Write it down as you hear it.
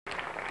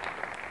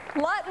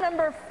Lot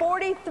number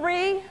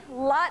 43.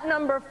 Lot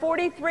number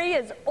 43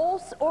 is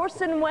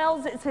Orson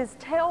Welles. It's his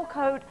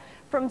tailcoat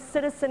from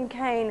Citizen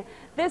Kane.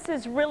 This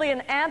is really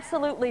an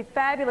absolutely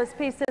fabulous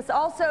piece. This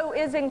also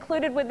is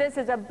included with this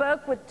is a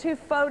book with 2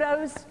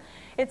 photos.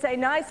 It's a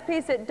nice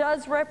piece. It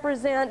does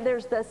represent,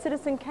 there's the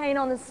Citizen Kane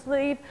on the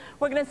sleeve.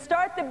 We're going to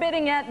start the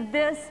bidding at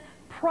this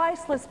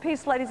priceless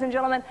piece, ladies and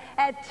gentlemen,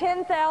 at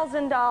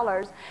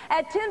 $10,000.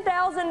 At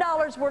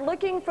 $10,000, we're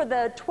looking for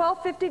the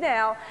 $12.50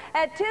 now.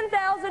 At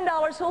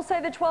 $10,000, we'll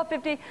say the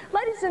 $12.50.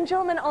 Ladies and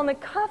gentlemen, on the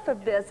cuff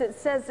of this, it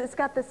says it's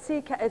got the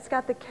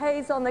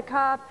K's on the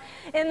cuff.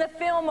 In the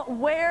film,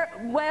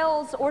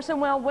 Orson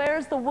Welles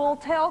wears the wool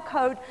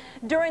tailcoat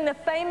during the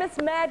famous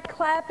mad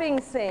clapping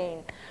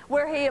scene,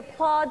 where he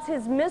applauds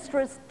his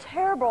mistress'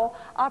 terrible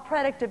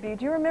operatic debut.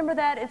 Do you remember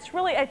that? It's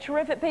really a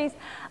terrific piece.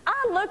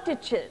 I looked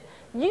at you.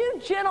 You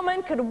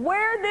gentlemen could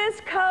wear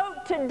this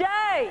coat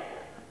today.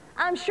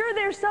 I'm sure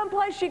there's some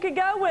place you could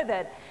go with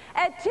it.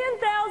 At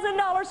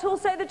 $10,000, who'll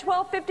say the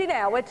 $12.50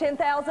 now? At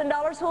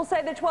 $10,000, who'll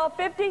say the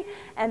 $12.50?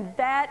 And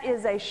that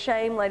is a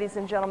shame, ladies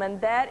and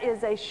gentlemen. That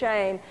is a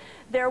shame.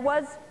 There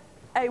was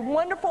a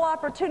wonderful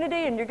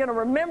opportunity, and you're going to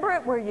remember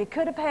it, where you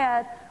could have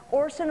had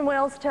Orson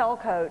Welles'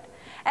 tailcoat.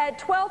 At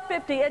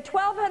 $12.50, at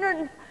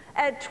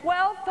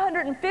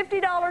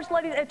 $1,250,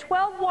 ladies, at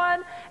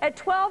 $12,100, at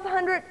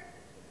 $12,100.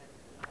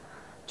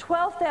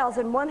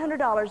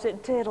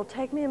 It'll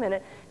take me a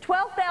minute.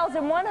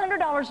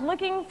 $12,100,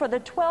 looking for the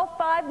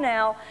 $12.5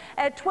 now.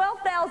 At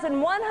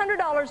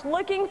 $12,100,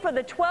 looking for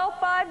the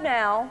 $12.5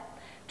 now.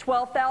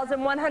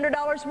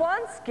 $12,100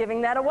 once,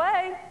 giving that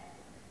away.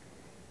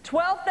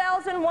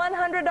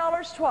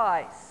 $12,100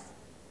 twice.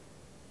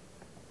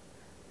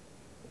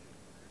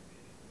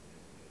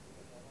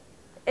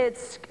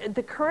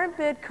 The current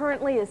bid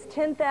currently is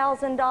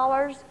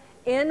 $10,000.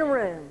 In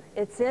room.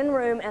 It's in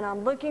room, and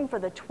I'm looking for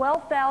the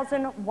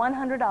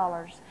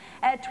 $12,100.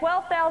 At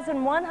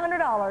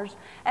 $12,100,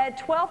 at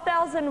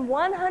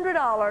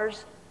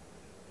 $12,100,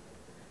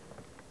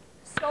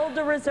 sold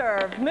to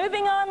reserve.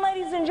 Moving on,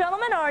 ladies and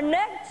gentlemen, our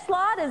next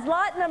lot is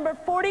lot number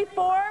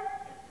 44.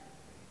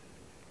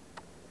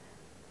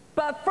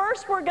 But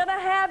first we're going to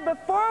have,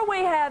 before we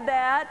have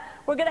that,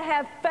 we're going to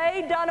have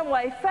Faye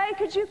Dunaway. Faye,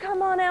 could you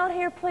come on out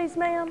here, please,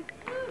 ma'am?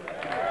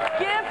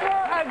 Give her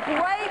a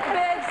great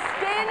big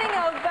standing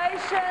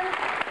ovation.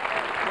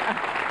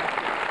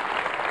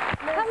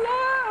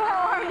 Hello,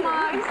 how are you? Oh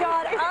my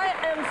God, I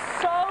am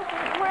so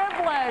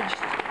privileged.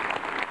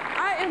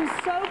 I am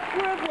so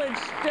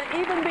privileged to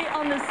even be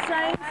on the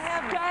same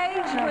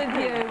stage with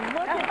you.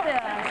 Look at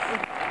this.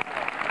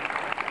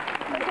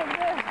 Look at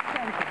this.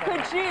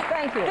 Could you?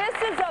 Thank you. This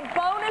is a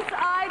bonus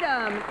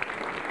item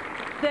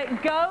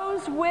that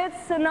goes with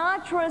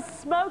Sinatra's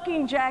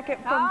smoking jacket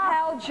from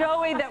Pal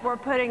Joey that we're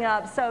putting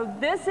up. So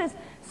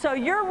so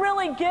you're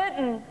really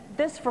getting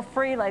this for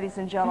free, ladies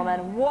and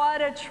gentlemen.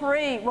 What a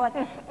treat.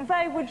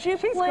 Faye, would you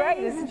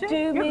please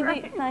do me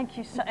the, thank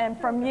you, and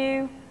from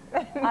you,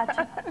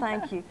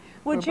 thank you.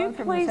 Would you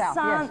please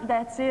sign, yes.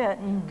 That's it.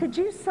 Could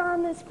you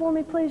sign this for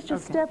me, please?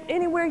 Just step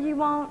anywhere you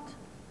want.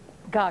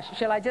 Gosh,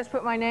 shall I just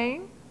put my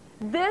name?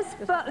 This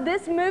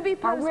movie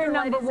poster, we're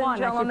number ladies and one.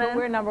 gentlemen,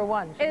 We're number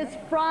one. Is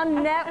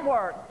from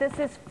Network. This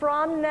is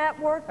from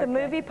Network, the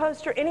movie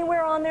poster.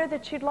 Anywhere on there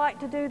that you'd like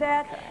to do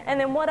that. And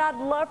then what I'd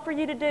love for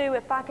you to do,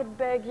 if I could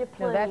beg you, please.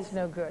 No, that's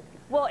no good.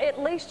 Well, at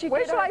least you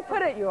Where could. shall I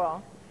put it, you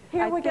all?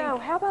 Here we go.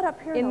 How about up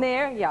here? In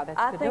there? Yeah,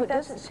 that's good. think it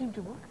doesn't seem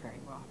to work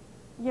very well.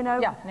 You know,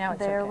 yeah, now it's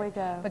there okay. we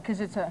go.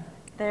 Because it's a...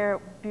 They're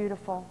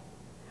beautiful.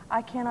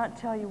 I cannot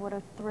tell you what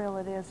a thrill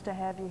it is to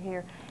have you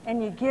here.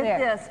 And you get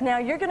this. Now,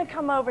 you're going to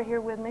come over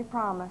here with me,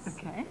 promise.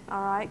 Okay.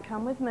 All right,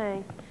 come with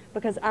me,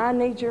 because I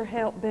need your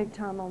help big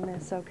time on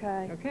this,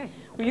 okay? Okay.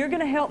 Well, you're going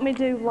to help me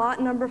do lot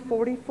number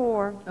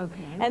 44.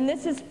 Okay. And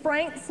this is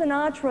Frank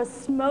Sinatra's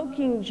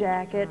smoking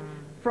jacket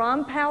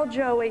from Pal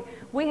Joey.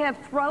 We have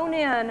thrown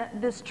in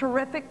this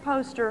terrific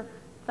poster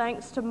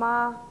thanks to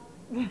my...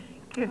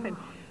 Good.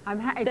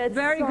 It's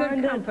very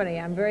good company.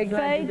 I'm very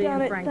glad to be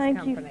in Frank's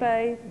company. Thank you,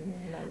 Faye.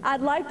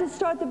 I'd like to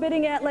start the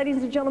bidding at,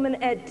 ladies and gentlemen,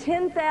 at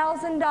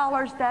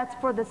 $10,000. That's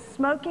for the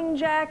smoking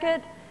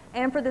jacket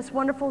and for this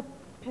wonderful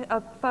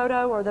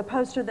photo or the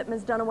poster that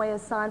Ms. Dunaway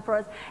has signed for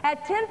us.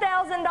 At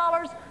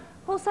 $10,000,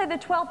 we'll say the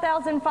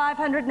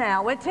 $12,500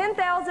 now. At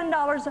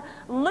 $10,000,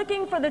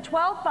 looking for the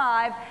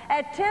 $12,500.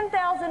 At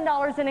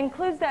 $10,000, it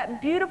includes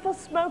that beautiful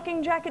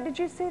smoking jacket. Did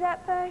you see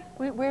that, Faye?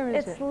 Where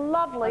is it? It's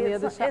lovely.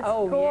 It's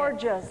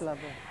gorgeous. Yeah, it's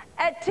lovely.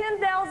 At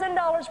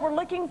 $10,000, we're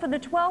looking for the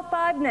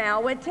 $12,500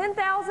 now. At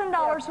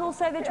 $10,000, we'll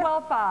say the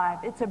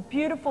 $12,500. It's a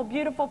beautiful,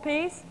 beautiful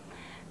piece.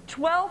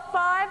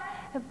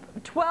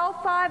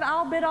 $12,500,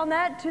 I'll bid on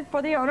that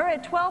for the owner.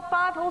 At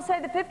 $12,500, who'll say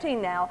the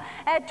 $15,000 now.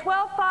 At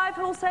 $12,500,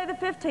 who'll say the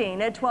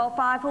 $15,000. At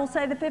 $12,500, who'll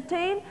say the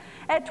 $15,000.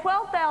 At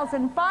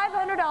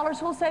 $12,500,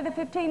 who'll say the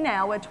 $15,000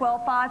 now. At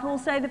 $12,500, who'll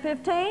say the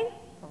 $15,000.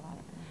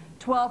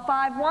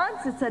 $12,500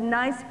 once. It's a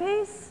nice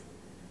piece.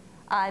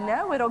 I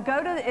know, it'll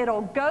go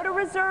to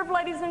reserve,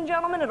 ladies and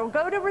gentlemen. It'll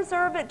go to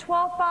reserve at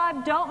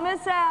 $12,500. Don't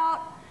miss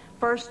out.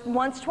 First,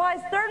 once, twice,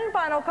 third and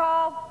final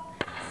call.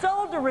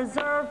 Sold to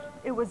reserve.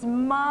 It was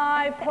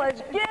my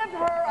pleasure. Give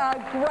her a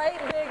great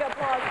big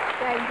applause.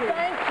 Thank you.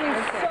 Thank you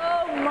so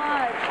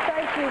much.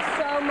 Thank you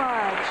so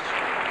much.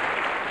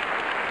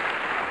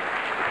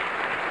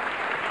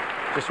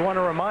 Just want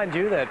to remind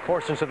you that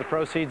portions of the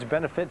proceeds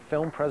benefit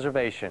film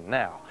preservation.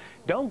 Now,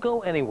 don't go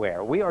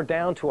anywhere. We are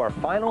down to our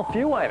final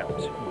few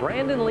items.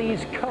 Brandon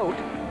Lee's coat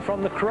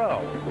from The Crow,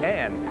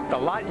 and the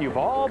lot you've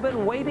all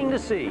been waiting to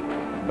see,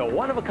 the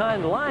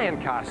one-of-a-kind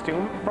lion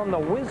costume from The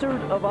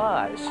Wizard of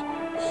Oz.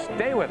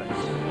 Stay with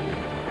us.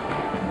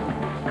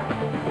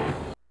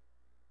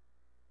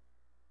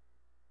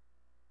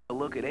 A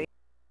look at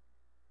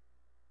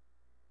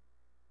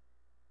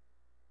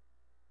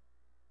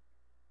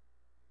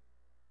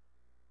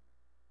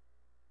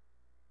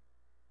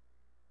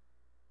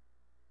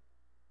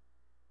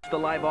the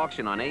live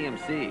auction on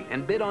AMC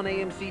and bid on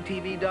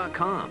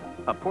AMCTV.com.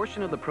 A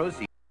portion of the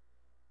proceeds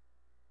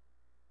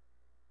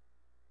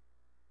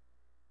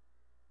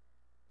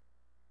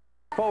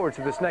Forward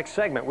to this next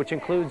segment, which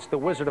includes the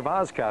Wizard of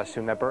Oz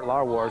costume that Bert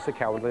Lahr wore as the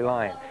Cowardly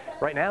Lion.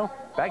 Right now,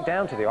 back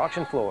down to the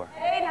auction floor.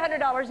 $800,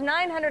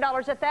 $900,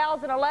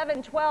 $1,000,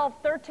 $11, $12,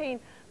 $13,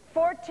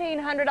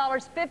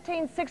 $1,400,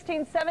 $15,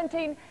 $16,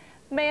 $17.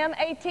 Ma'am,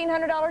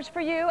 $1,800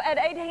 for you. At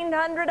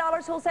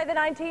 $1,800, we'll say the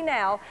 19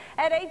 now.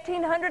 At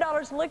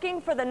 $1,800,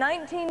 looking for the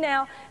 19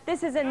 now.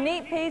 This is a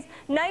neat piece.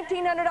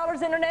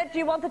 $1,900 internet. Do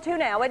you want the 2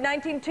 now? At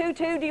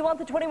 $19.22, do you want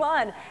the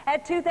 21?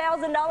 At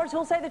 $2,000,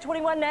 we'll say the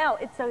 21 now.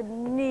 It's a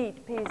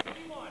neat piece.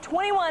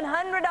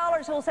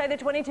 $2,100, we'll say the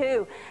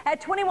 22. At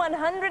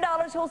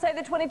 $2,100, we'll say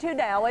the 22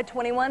 now. At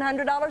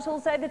 $2,100, we'll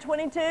say the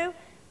 22.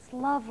 It's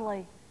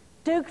lovely.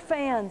 Duke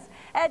fans.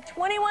 At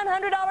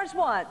 $2,100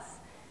 once.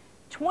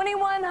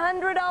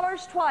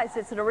 $2,100 twice.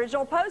 It's an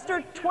original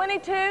poster.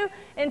 22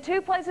 in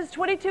 2 places.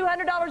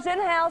 $2,200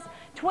 in-house.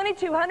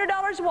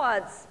 $2,200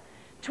 once.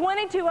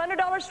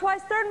 $2,200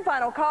 twice. Third and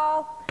final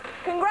call.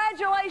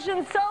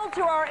 Congratulations, sold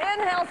to our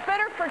in-house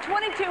bidder for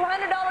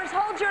 $2,200.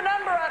 Hold your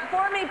number up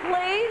for me,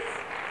 please.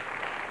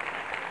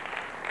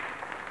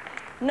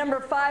 Number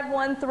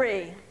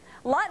 513.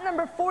 Lot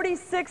number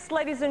 46,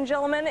 ladies and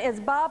gentlemen, is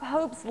Bob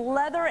Hope's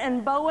leather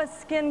and boa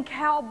skin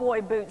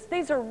cowboy boots.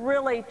 These are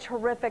really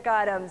terrific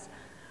items.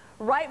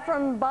 Right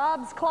from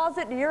Bob's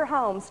closet to your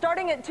home.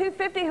 Starting at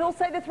 $250, he'll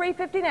say the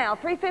 $350 now.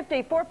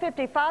 $350,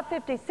 $450,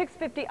 $550,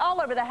 $650, all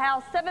over the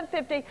house.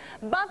 $750,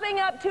 bumping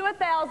up to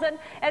 $1,000.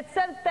 At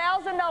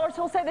 $7,000,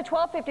 he'll say the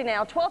 $1,250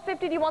 now. $1,250,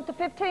 do you want the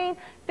 $15?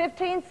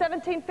 $15,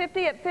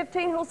 $1,750. At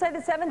 $15, he'll say the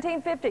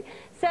 $1,750.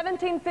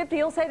 $1,750,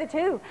 he'll say the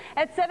 $2.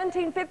 At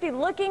 $1,750,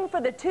 looking for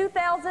the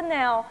 $2,000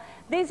 now.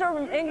 These are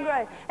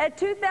engraved. At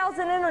 $2,000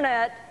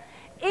 internet,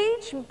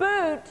 each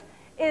boot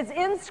is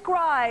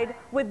inscribed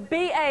with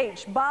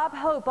BH, Bob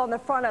Hope, on the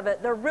front of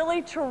it. They're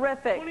really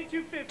terrific.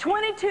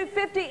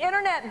 $2,250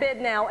 internet bid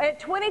now. At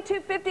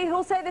 $2,250,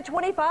 he'll say the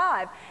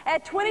 25.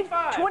 At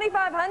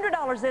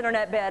 $2,500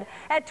 internet bid.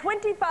 At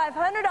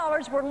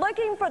 $2,500, we're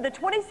looking for the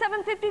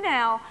 $2,750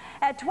 now.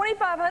 At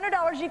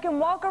 $2,500, you can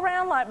walk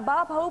around like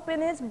Bob Hope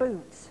in his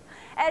boots.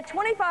 At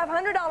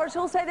 $2,500,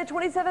 he'll say the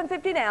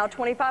 $2,750 now.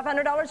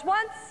 $2,500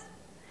 once,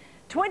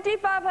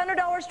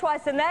 $2,500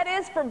 twice, and that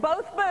is for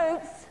both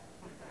boots.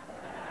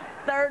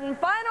 Third and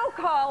final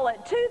call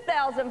at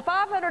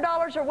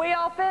 $2,500. Are we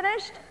all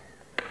finished?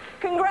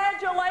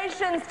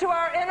 Congratulations to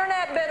our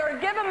internet bidder.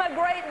 Give them a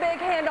great big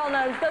hand on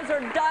those. Those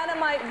are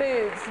dynamite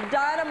boots.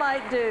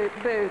 Dynamite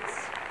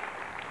boots.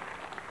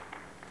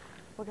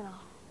 We're gonna...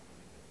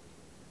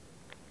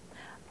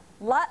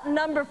 Lot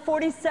number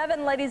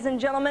 47, ladies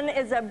and gentlemen,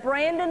 is a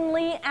Brandon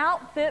Lee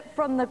outfit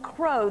from The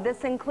Crow.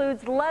 This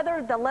includes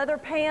leather, the leather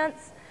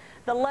pants,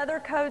 the leather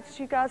coats,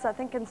 you guys, I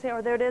think can see,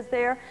 or there it is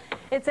there.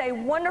 It's a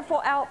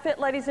wonderful outfit,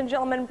 ladies and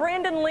gentlemen.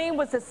 Brandon Lee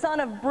was the son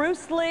of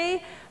Bruce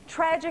Lee.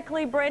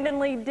 Tragically, Brandon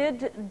Lee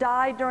did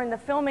die during the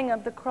filming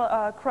of The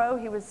Crow.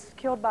 He was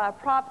killed by a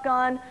prop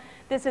gun.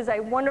 This is a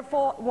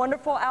wonderful,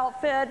 wonderful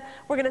outfit.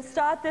 We're going to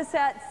start this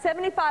at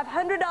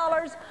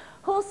 $7,500.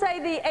 Who'll say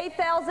the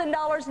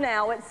 $8,000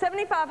 now? At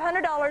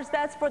 $7,500,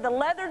 that's for the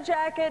leather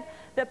jacket,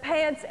 the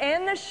pants,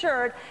 and the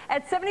shirt.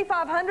 At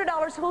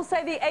 $7,500, who'll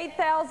say the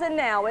 $8,000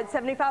 now? At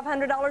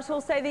 $7,500,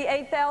 who'll say the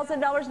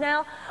 $8,000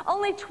 now?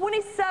 Only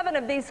 27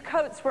 of these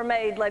coats were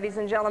made, ladies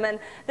and gentlemen.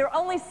 There are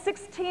only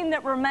 16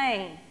 that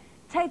remain.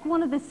 Take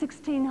one of the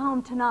 16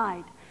 home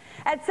tonight.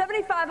 At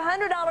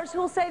 $7,500,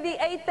 who'll say the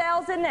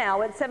 $8,000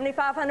 now? At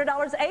 $7,500,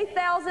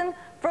 $8,000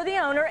 for the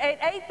owner.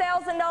 At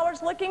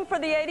 $8,000, looking for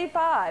the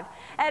 $85.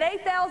 At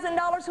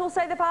 $8,000, who'll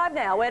say the $5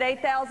 now? At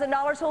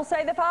 $8,000, who'll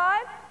say the $5?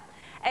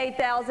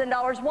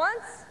 $8,000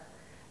 once.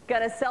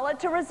 Gonna sell it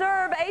to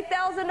reserve.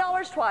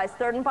 $8,000 twice.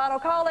 Third and final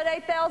call at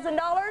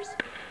 $8,000.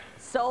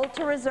 Sold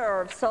to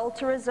reserve. Sold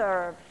to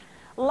reserve.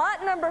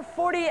 Lot number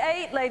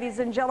 48, ladies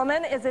and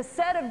gentlemen, is a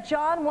set of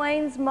John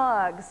Wayne's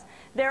mugs.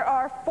 There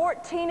are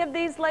 14 of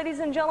these, ladies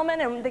and gentlemen,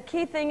 and the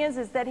key thing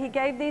is that he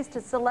gave these to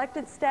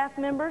selected staff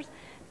members.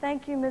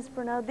 Thank you, Ms.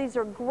 Bernard. These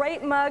are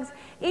great mugs.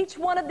 Each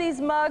one of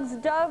these mugs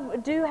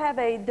do have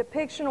a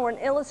depiction or an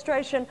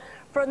illustration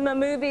from the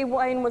movie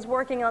Wayne was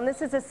working on.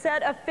 This is a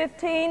set of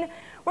 15.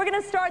 We're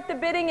going to start the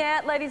bidding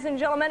at, ladies and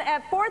gentlemen,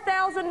 at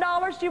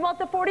 $4,000. Do you want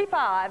the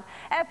 45?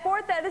 At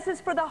 $4,000, this is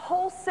for the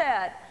whole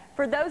set.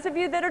 For those of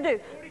you that are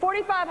due,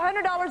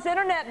 $4,500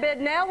 internet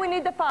bid. Now we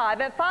need the 5.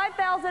 At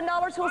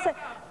 $5,000, we'll say,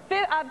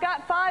 I've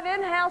got 5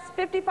 in-house,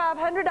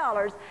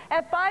 $5,500.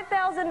 At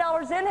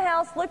 $5,000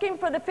 in-house, looking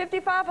for the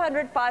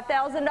 $5,500,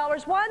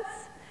 $5,000 once,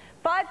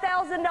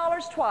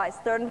 $5,000 twice.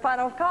 Third and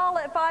final call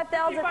at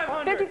 $5,000,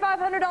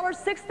 $5,500,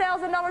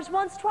 $6,000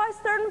 once, twice.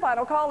 Third and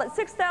final call at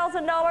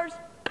 $6,000.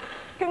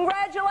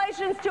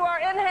 Congratulations to our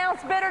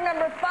in-house bidder,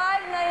 number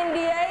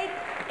 598.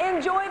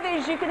 Enjoy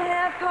these. You can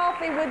have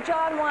coffee with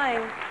John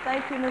Wayne.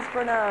 Thank you, Ms.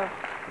 Bruneau.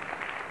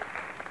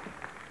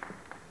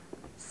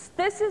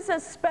 This is a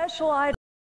special item.